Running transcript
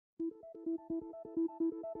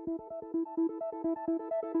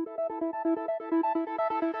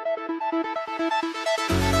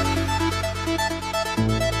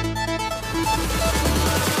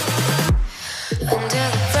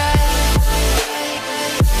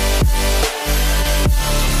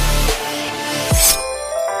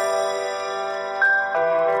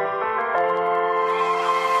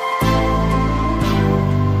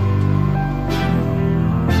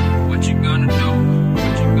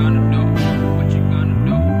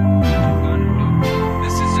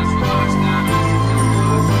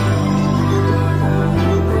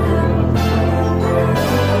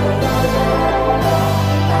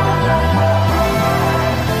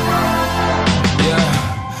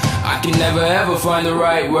Never ever find the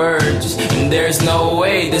right words, and there's no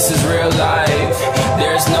way this is real life.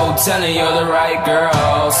 There's no telling you're the right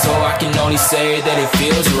girl, so I can only say that it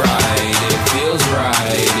feels right. It feels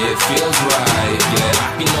right, it feels right. Yeah,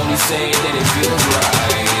 I can only say that it feels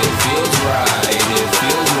right. It feels right, it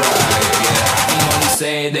feels right. Yeah, I can only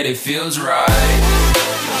say that it feels right.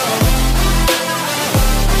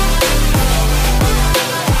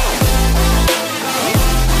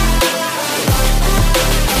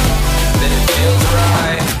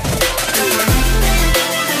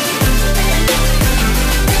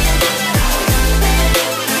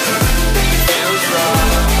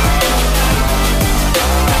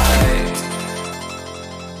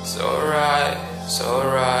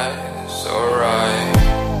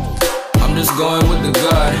 Going with the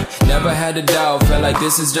gut, never had a doubt, felt like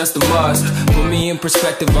this is just a must. Put me in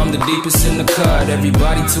perspective, I'm the deepest in the cut.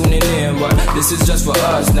 Everybody tuning in, but this is just for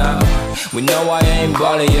us now. We know I ain't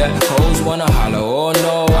ballin' yet, hoes wanna holler, oh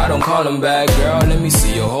no, I don't call them back. Girl, let me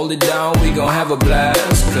see you hold it down, we gon' have a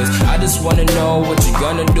blast. Cause I just wanna know what you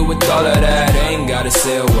gonna do with all of that. Ain't gotta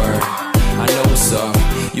say a word, I know what's up,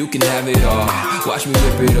 you can have it all. Watch me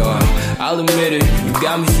rip it off, I'll admit it, you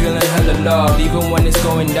got me feeling hella loved. Even when it's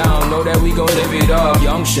going down, know that we gon' live it up.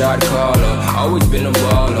 Young shot caller, always been a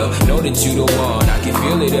baller. Know that you the one, I can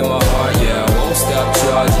feel it in my heart. Yeah, I won't stop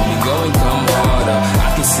charging, we go and come harder. I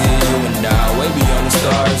can see you and I, way beyond the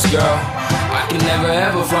stars, girl. I can never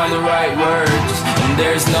ever find the right words, and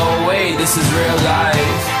there's no way this is real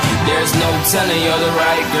life. There's no telling you're the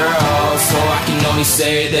right girl, so I can only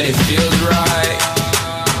say that it feels right.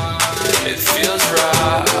 It feels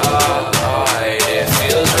right, it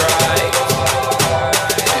feels right,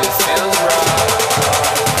 it feels right.